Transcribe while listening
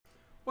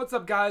What's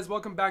up, guys?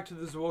 Welcome back to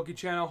the Zwolki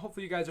channel.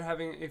 Hopefully you guys are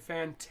having a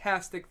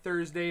fantastic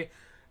Thursday,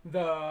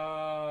 the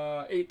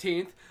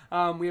 18th.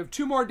 We have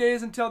 2 more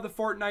days until the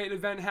Fortnite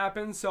event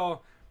happens,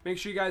 so make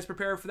sure you guys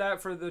prepare for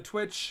that, for the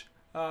Twitch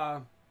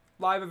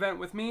live event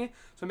with me.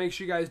 So make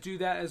sure you guys do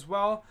that as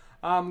well.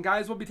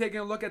 Guys, we'll be taking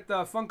a look at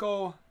the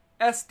Funko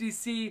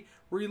SDCC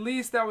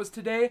release that was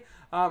today.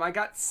 I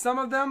got some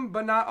of them,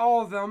 but not all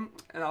of them,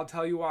 and I'll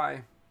tell you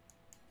why.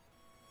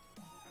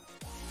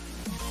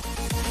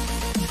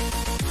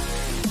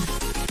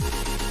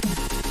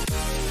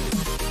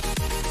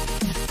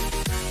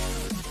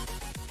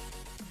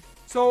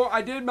 So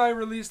I did my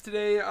release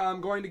today.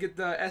 I'm going to get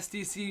the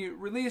SDCC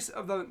release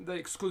of the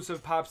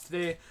exclusive pops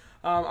today.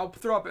 I'll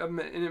throw up an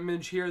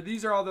image here.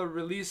 These are all the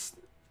release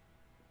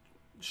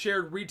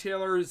shared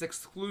retailers,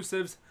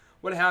 exclusives,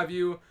 what have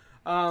you.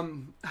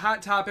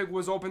 Hot Topic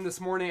was open this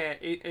morning at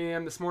 8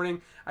 a.m. this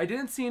morning. I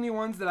didn't see any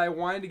ones that I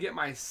wanted to get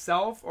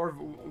myself, or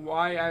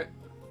why I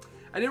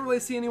didn't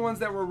really see any ones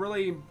that were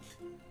really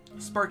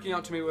sparking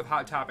out to me with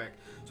Hot Topic.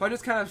 So I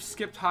just kind of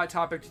skipped Hot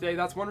Topic today.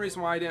 That's one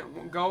reason why I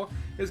didn't go,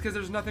 is because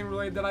there's nothing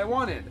really that I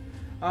wanted.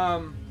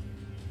 Let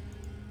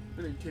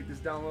me take this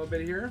down a little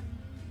bit here.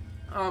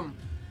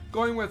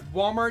 Going with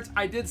Walmart,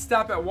 I did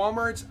stop at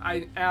Walmart.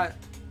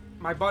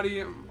 My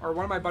buddy, or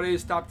one of my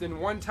buddies, stopped in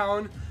one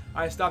town.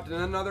 I stopped in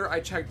another. I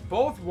checked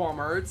both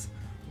Walmarts.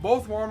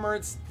 Both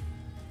Walmarts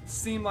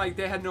seemed like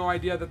they had no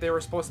idea that they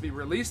were supposed to be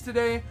released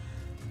today.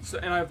 So,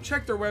 and I've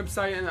checked their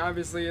website, and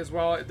obviously as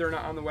well, they're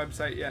not on the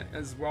website yet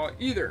as well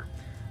either.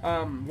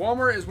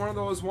 Walmart is one of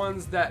those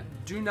ones that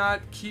do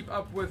not keep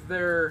up with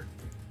their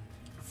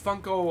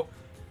Funko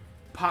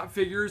Pop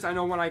figures. I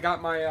know when I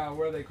got my,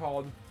 what are they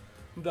called?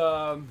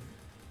 The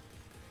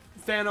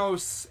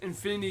Thanos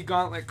Infinity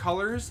Gauntlet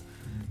colors,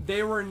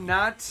 they were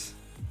not,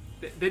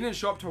 they didn't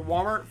show up to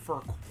Walmart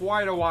for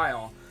quite a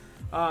while.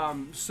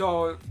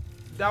 So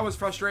that was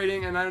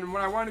frustrating. And then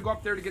when I wanted to go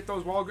up there to get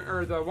those the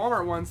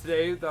Walmart ones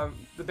today, the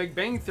Big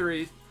Bang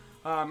Theory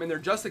in their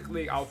Justice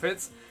League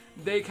outfits,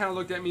 they kind of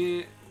looked at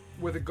me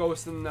with a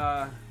ghost in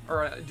the,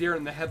 or a deer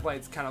in the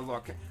headlights kind of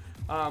look.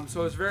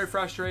 So it was very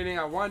frustrating.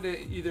 I wanted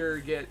to either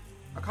get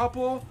a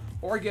couple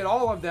or get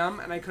all of them,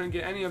 and I couldn't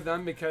get any of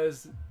them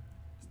because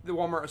the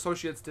Walmart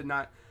associates did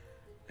not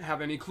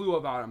have any clue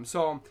about them.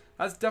 So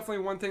that's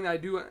definitely one thing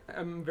that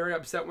I'm very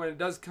upset when it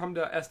does come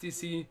to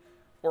SDC,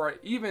 or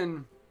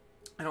even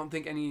I don't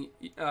think any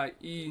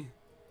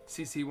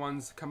ECC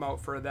ones come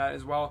out for that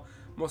as well.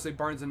 Mostly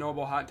Barnes &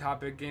 Noble, Hot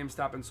Topic,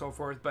 GameStop, and so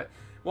forth. But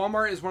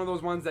Walmart is one of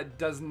those ones that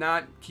does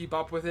not keep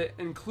up with it,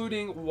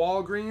 including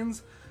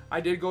Walgreens.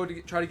 I did go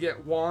to try to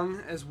get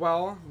Wong as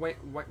well.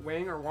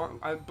 Wang or Wong?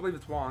 I believe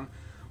it's Wong.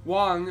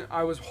 Wong,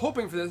 I was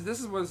hoping for this.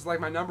 This was like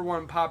my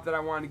 #1 pop that I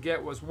wanted to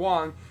get was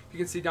Wong. You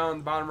can see down in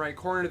the bottom right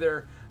corner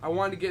there. I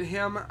wanted to get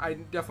him. I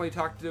definitely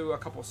talked to a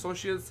couple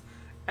associates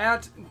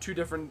at 2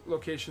 different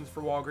locations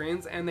for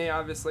Walgreens, and they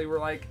obviously were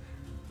like,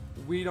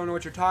 we don't know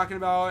what you're talking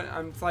about.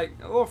 It's like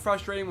a little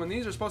frustrating when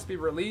these are supposed to be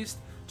released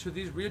to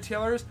these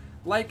retailers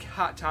like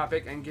Hot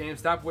Topic and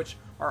GameStop, which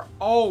are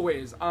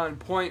always on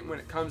point when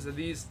it comes to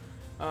these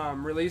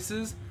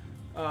releases.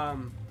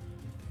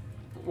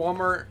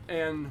 Walmart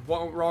and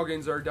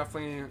Walgreens are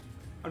definitely,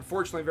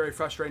 unfortunately, very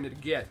frustrating to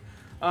get.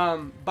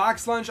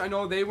 Box Lunch, I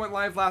know they went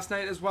live last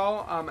night as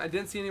well. I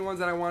didn't see any ones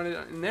that I wanted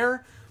in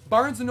there.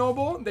 Barnes &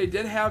 Noble, they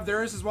did have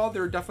theirs as well.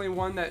 They're definitely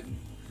one that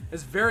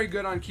is very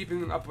good on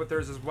keeping up with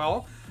theirs as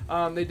well.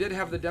 They did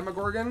have the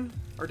Demogorgon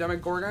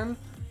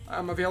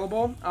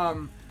available.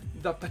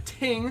 The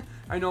Pating,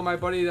 I know my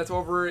buddy that's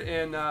over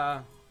in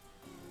the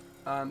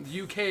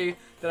UK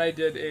that I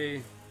did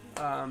a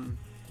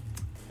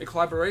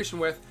collaboration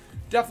with,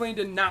 definitely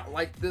did not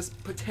like this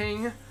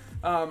Pating.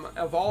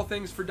 Of all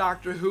things for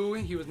Doctor Who,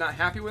 he was not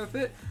happy with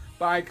it,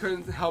 but I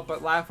couldn't help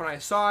but laugh when I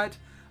saw it.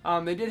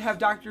 They did have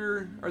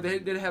they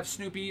did have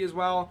Snoopy as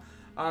well.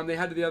 They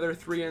had the other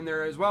 3 in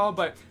there as well,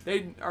 but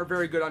they are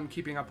very good on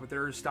keeping up with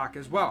their stock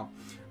as well.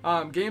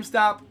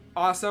 GameStop,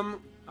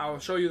 awesome. I will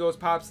show you those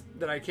pops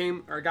that I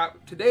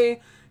got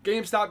today.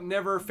 GameStop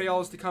never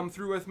fails to come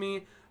through with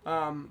me.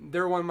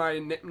 They're one of my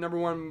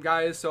 #1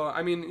 guys. So,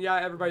 I mean, yeah,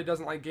 everybody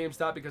doesn't like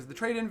GameStop because of the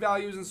trade-in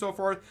values and so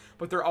forth,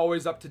 but they're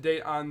always up to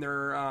date on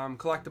their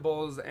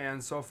collectibles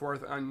and so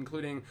forth,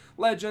 including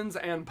Legends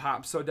and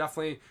Pops. So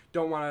definitely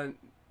don't want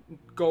to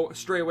go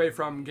stray away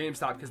from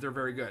GameStop because they're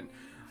very good.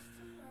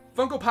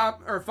 Funko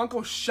Pop, or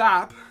Funko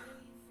Shop,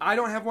 I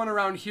don't have one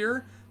around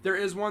here. There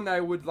is one that I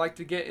would like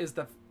to get, is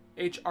the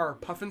HR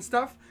Puffin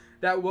stuff.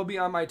 That will be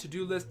on my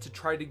to-do list to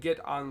try to get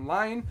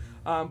online,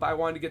 but I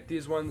wanted to get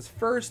these ones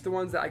first, the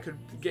ones that I could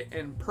get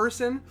in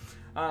person.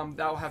 That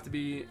will have to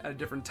be at a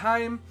different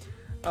time.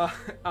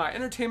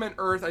 Entertainment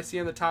Earth, I see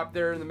on the top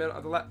there in the middle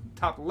of the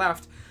top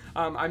left.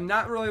 I'm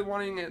not really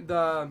wanting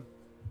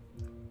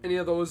any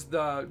of those,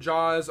 the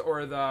Jaws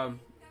or the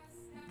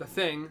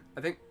Thing, I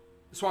think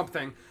Swamp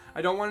Thing.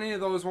 I don't want any of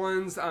those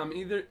ones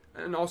either,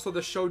 and also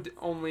the show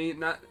only,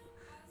 not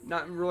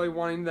really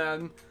wanting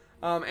them.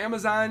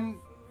 Amazon,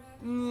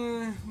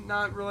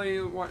 not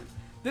really want.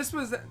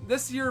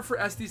 This year for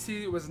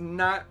SDC was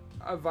not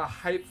of a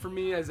hype for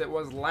me as it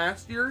was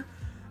last year.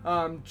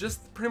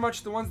 Just pretty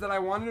much the ones that I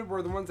wanted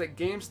were the ones at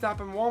GameStop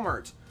and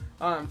Walmart.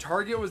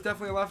 Target was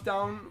definitely left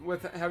down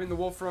with having the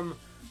wolf from,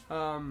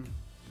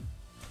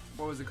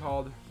 what was it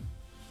called?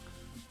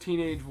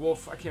 Teenage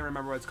Wolf, I can't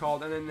remember what it's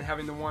called. And then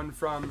having the one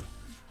from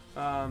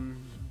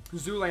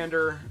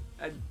Zoolander.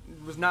 I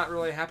was not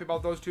really happy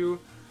about those two.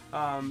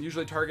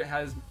 Usually Target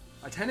has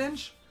a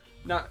 10-inch,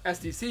 not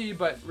SDC,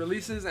 but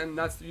releases, and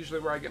that's usually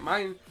where I get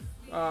mine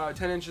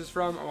 10 inches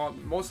from. Well,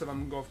 most of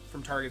them go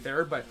from Target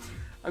there, but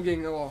I'm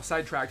getting a little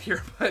sidetracked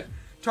here. But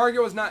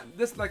Target was not,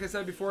 this, like I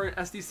said before,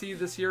 SDC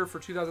this year for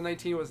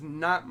 2019 was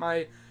not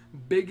my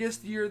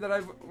biggest year that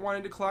I've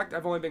wanted to collect.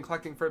 I've only been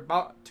collecting for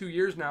about 2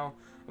 years now,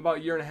 about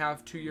a year and a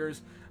half, 2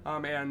 years,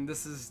 and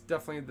this is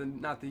definitely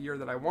not the year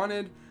that I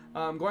wanted.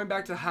 Going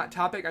back to Hot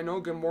Topic, I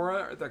know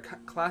Gamora, the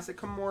classic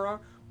Gamora,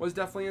 was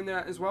definitely in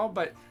there as well,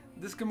 but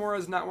this Gamora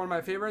is not one of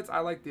my favorites. I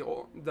like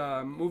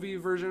the movie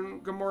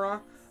version Gamora.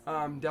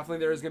 Definitely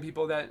there's going to be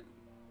people that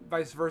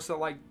vice versa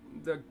like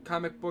the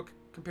comic book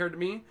compared to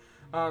me.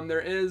 There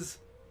is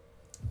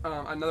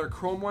another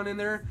Chrome one in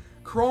there.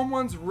 Chrome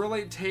ones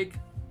really take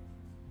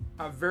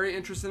a very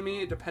interest in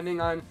me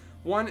depending on,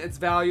 one, its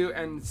value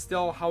and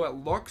still how it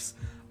looks.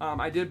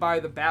 I did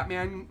buy the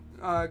Batman,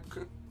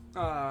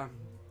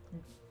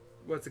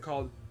 what's it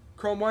called?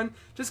 Chrome one,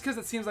 just because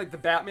it seems like the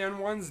Batman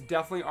ones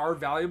definitely are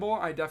valuable.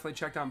 I definitely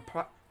checked on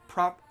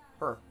pop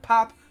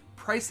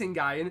pricing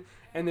guide,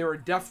 and they were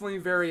definitely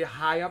very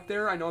high up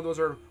there. I know those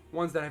are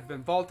ones that have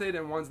been vaulted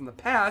and ones in the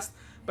past,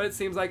 but it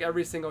seems like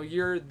every single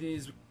year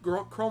these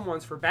Chrome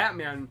ones for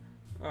Batman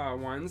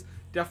ones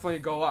definitely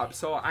go up.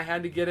 So I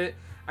had to get it.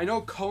 I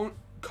know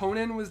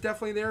Conan was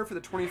definitely there for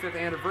the 25th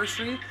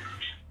anniversary.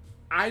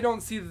 I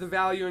don't see the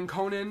value in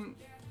Conan.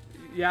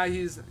 Yeah,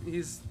 he's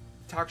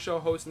talk show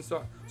host and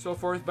so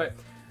forth, but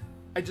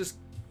I just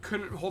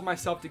couldn't hold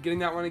myself to getting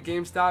that one at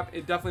GameStop.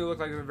 It definitely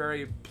looked like a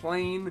very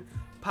plain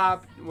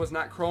pop. It was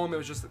not chrome, it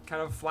was just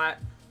kind of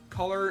flat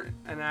color,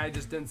 and I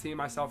just didn't see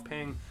myself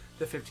paying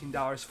the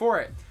 $15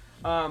 for it.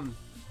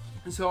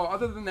 So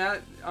other than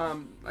that,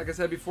 like I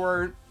said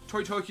before,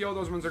 Toy Tokyo,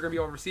 those ones are going to be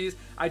overseas.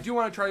 I do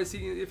want to try to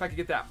see if I could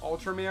get that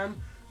Ultraman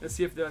and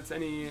see if that's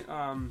any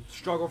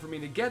struggle for me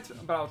to get,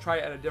 but I'll try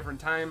it at a different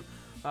time.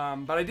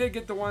 But I did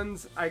get the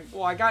ones, I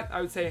got,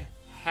 I would say,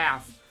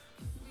 half,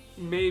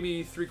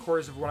 maybe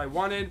 3/4 of what I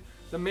wanted.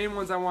 The main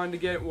ones I wanted to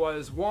get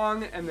was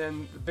Wong, and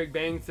then the Big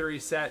Bang Theory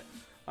set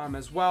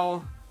as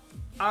well.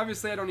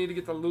 Obviously, I don't need to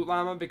get the Loot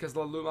Llama because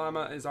the Loot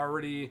Llama is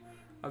already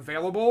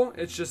available.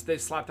 It's just they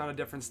slapped on a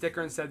different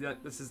sticker and said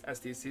that this is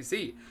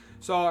SDCC.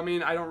 So, I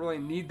mean, I don't really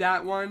need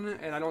that one,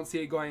 and I don't see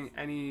it going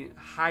any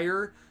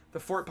higher. The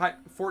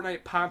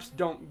Fortnite pops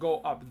don't go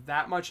up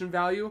that much in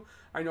value.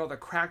 I know the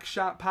Crack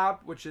Shot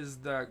pop, which is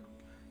the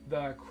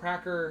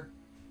cracker,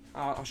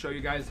 I'll show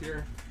you guys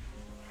here,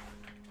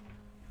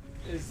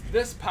 is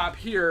this pop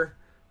here.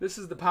 This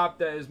is the pop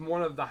that is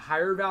one of the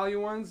higher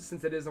value ones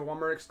since it is a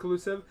Walmart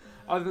exclusive.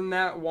 Other than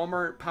that,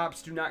 Walmart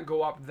pops do not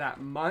go up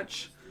that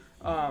much.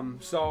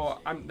 So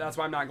that's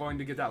why I'm not going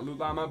to get that Loot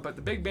Llama. But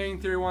the Big Bang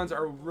Theory ones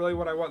are really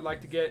what I would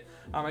like to get.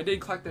 I did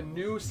collect the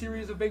new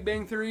series of Big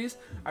Bang Theories.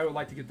 I would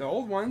like to get the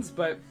old ones,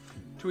 but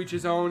to each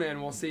his own,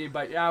 and we'll see.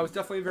 But yeah, I was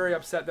definitely very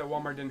upset that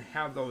Walmart didn't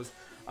have those.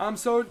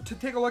 So to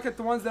take a look at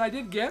the ones that I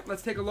did get,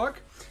 let's take a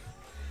look.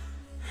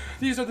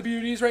 These are the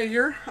beauties right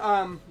here.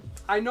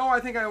 I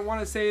think I want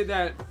to say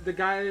that the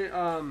guy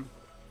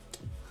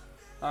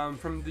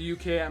from the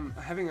UK, I'm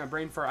having a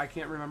brain fart, I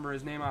can't remember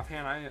his name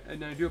offhand,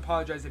 and I do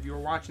apologize if you were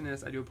watching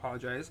this, I do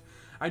apologize.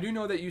 I do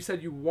know that you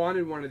said you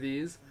wanted one of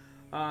these.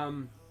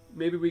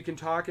 Maybe we can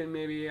talk and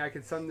maybe I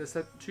could send this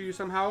up to you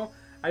somehow.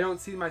 I don't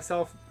see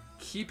myself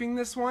keeping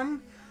this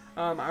one.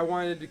 I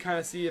wanted to kind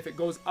of see if it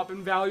goes up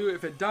in value.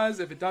 If it does,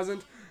 if it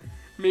doesn't,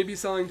 maybe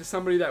selling to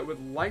somebody that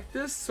would like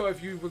this. So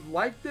if you would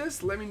like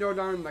this, let me know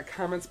down in the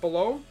comments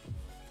below,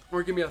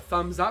 or give me a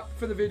thumbs up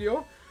for the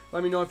video.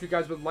 Let me know if you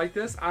guys would like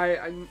this.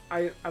 I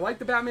like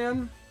the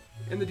Batman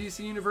in the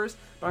DC universe,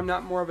 but I'm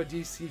not more of a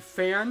DC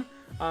fan.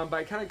 But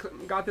I kind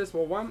of got this.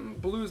 Well, one,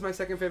 blue is my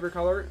second favorite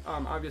color.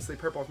 Obviously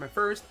purple is my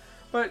first,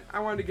 but I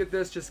wanted to get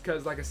this just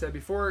because, like I said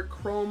before,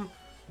 chrome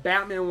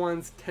Batman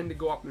ones tend to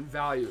go up in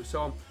value,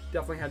 so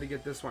definitely had to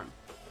get this one.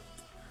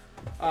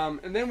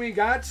 And then we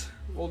got,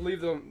 we'll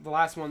leave the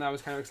last one that I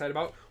was kind of excited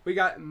about. We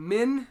got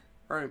Minerva.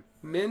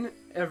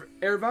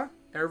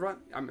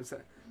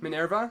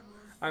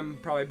 I'm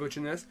probably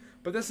butchering this,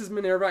 but this is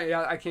Minerva.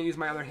 Yeah, I can't use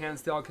my other hand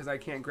still because I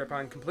can't grip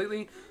on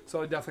completely,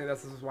 so definitely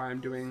this is why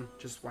I'm doing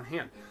just one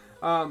hand.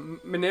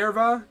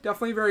 Minerva,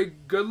 definitely very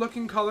good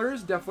looking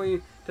colors.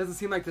 Definitely doesn't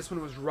seem like this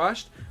one was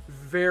rushed.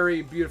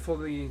 Very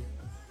beautifully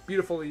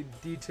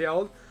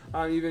detailed.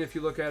 Even if you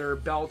look at her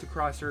belt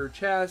across her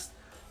chest,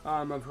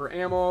 of her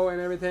ammo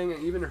and everything,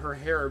 and even her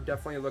hair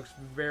definitely looks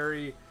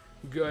very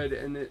good,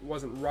 and it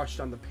wasn't rushed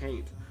on the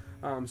paint.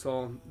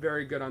 So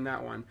very good on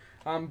that one.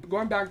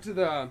 Going back to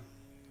the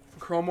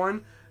chrome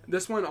one,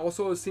 this one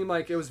also seemed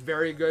like it was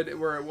very good,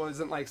 where it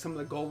wasn't like some of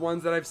the gold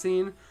ones that I've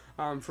seen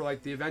for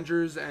like the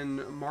Avengers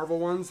and Marvel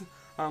ones,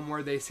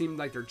 where they seemed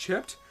like they're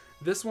chipped.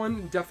 This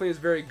one definitely is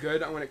very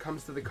good when it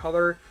comes to the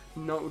color.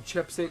 No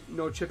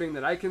chipping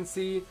that I can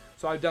see.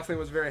 So I definitely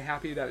was very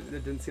happy that it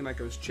didn't seem like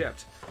it was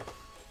chipped.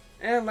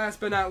 And last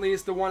but not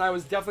least, the one I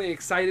was definitely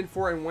excited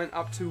for and went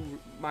up to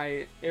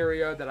my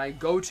area that I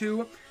go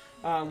to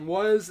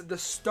was the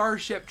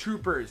Starship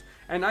Troopers.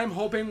 And I'm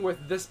hoping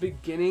with this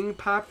beginning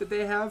pop that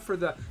they have for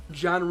the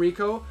John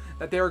Rico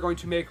that they are going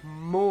to make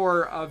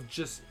more of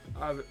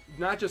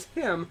not just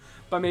him,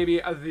 but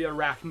maybe of the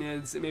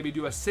arachnids. Maybe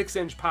do a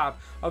 6-inch pop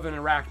of an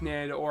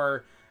arachnid,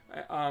 or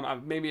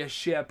maybe a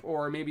ship,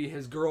 or maybe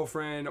his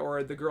girlfriend,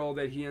 or the girl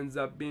that he ends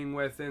up being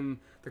with, and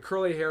the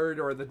curly-haired,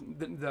 or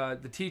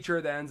the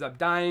teacher that ends up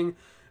dying,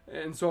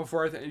 and so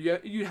forth.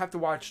 You have to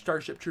watch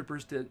Starship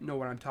Troopers to know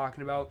what I'm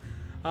talking about.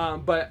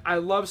 But I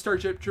love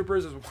Starship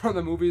Troopers. It was one of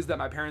the movies that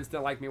my parents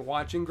didn't like me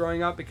watching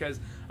growing up, because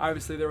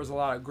obviously there was a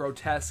lot of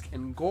grotesque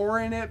and gore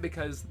in it,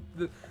 because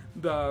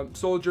the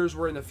soldiers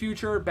were in the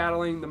future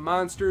battling the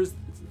monsters,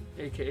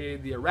 aka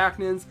the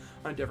arachnids,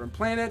 on a different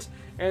planet,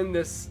 and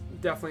this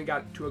definitely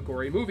got to a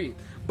gory movie.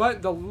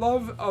 But the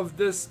love of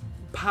this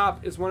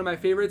pop is one of my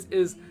favorites,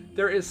 is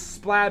there is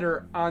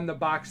splatter on the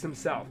box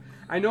himself.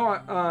 I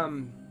know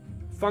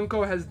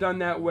Funko has done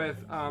that with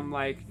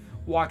like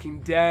Walking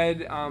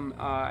Dead,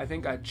 I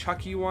think a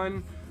Chucky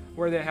one,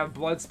 where they have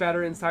blood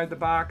spatter inside the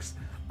box.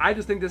 I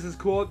just think this is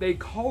cool. They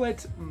call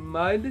it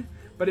mud,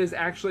 but it's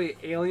actually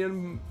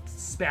alien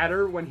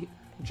spatter when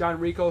John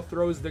Rico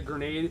throws the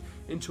grenade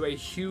into a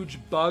huge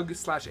bug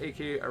 /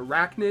 aka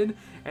arachnid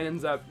and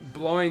ends up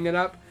blowing it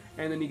up,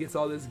 and then he gets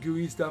all this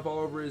gooey stuff all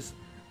over his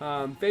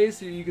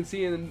face. You can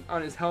see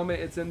on his helmet,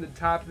 it's in the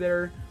top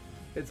there.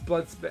 It's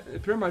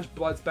pretty much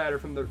blood spatter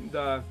from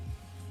the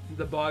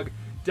bug.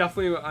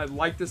 Definitely, I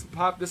like this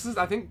pop. This is,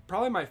 I think,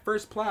 probably my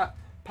first pop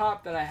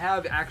that I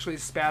have actually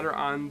spatter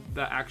on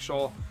the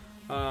actual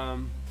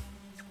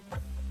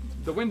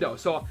the window.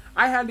 So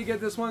I had to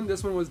get this one.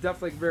 This one was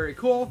definitely very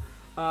cool.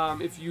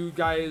 If you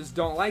guys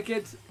don't like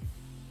it,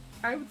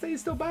 I would say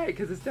still buy it,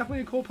 because it's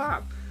definitely a cool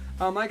pop.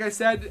 Like I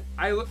said,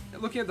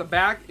 looking at the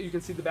back, you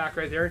can see the back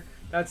right there.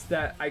 That's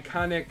that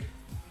iconic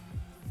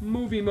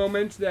movie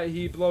moment that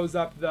he blows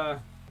up the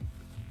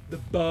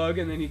bug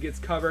and then he gets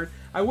covered.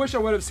 I wish I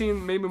would have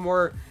seen maybe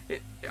more.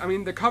 I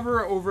mean, the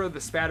cover over the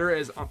spatter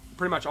is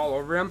pretty much all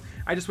over him.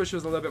 I just wish it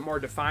was a little bit more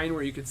defined,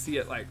 where you could see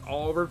it like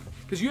all over,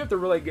 because you have to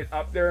really get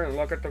up there and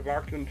look at the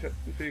box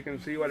so you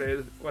can see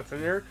what's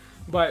in there.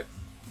 But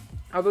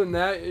other than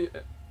that,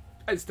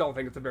 I still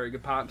think it's a very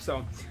good pop.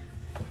 So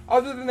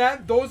other than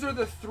that, those are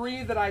the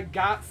 3 that I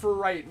got for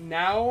right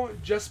now,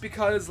 just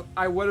because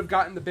I would have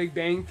gotten the Big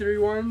Bang Theory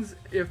ones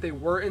if they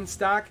were in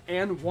stock,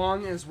 and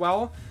Wong as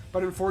well.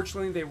 But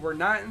unfortunately, they were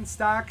not in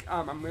stock.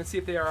 I'm going to see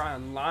if they are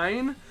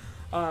online.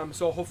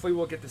 So hopefully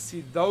we'll get to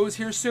see those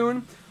here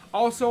soon.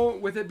 Also,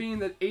 with it being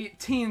the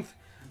 18th,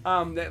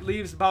 that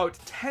leaves about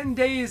 10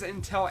 days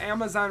until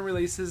Amazon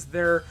releases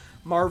their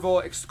Marvel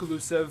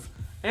exclusive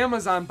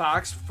Amazon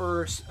box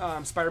for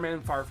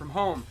Spider-Man Far From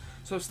Home.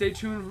 So stay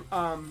tuned,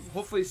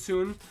 hopefully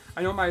soon.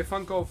 I know my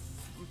Funko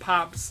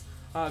Pops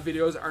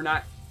videos are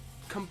not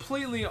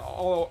completely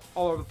all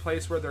over the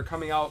place, where they're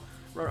coming out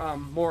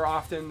more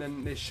often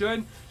than they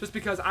should, just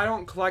because I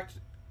don't collect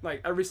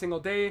like every single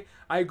day.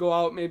 I go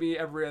out maybe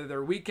every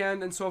other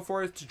weekend and so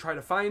forth to try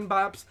to find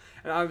pops,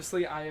 and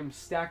obviously I am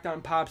stacked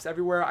on pops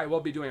everywhere. I will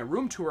be doing a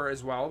room tour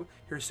as well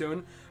here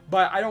soon,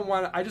 but I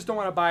just don't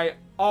want to buy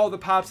all the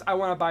pops. I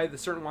want to buy the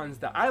certain ones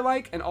that I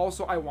like, and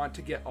also I want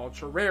to get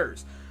ultra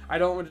rares. I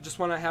don't just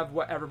want to have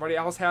what everybody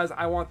else has.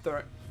 I want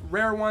the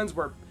rare ones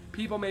where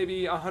people,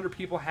 maybe 100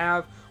 people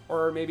have,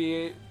 or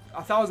maybe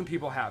 1,000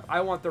 people have.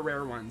 I want the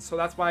rare ones. So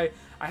that's why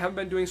I haven't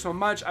been doing so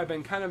much. I've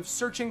been kind of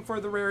searching for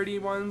the rarity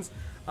ones.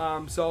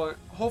 So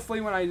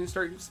hopefully when I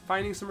start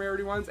finding some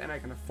rarity ones and I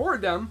can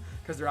afford them,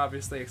 because they're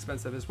obviously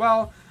expensive as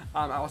well,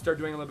 I'll start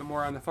doing a little bit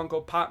more on the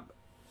Funko Pop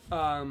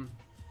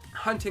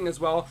hunting as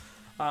well.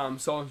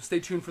 So stay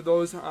tuned for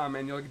those,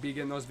 and you'll be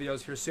getting those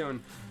videos here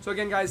soon. So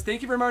again, guys,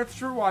 thank you very much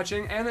for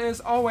watching, and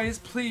as always,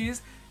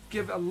 please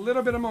give a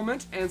little bit of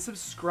moment and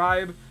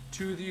subscribe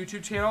to the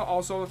YouTube channel.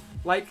 Also,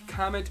 like,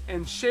 comment,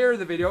 and share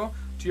the video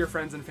to your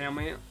friends and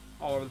family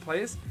all over the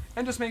place.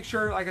 And just make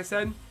sure, like I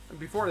said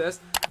before this,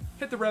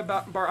 hit the red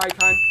bar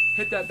icon,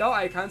 hit that bell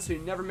icon so you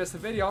never miss a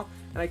video.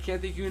 And I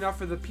can't thank you enough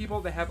for the people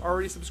that have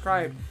already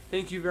subscribed.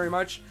 Thank you very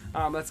much.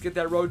 Let's get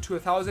that road to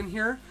 1,000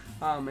 here,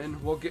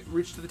 and we'll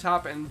reach to the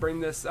top and bring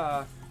this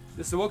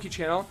this Awoki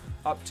channel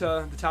up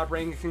to the top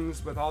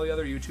rankings with all the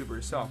other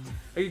YouTubers. So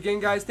again,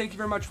 guys, thank you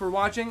very much for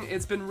watching.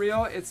 It's been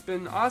real. It's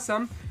been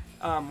awesome.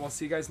 We'll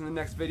see you guys in the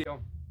next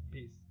video.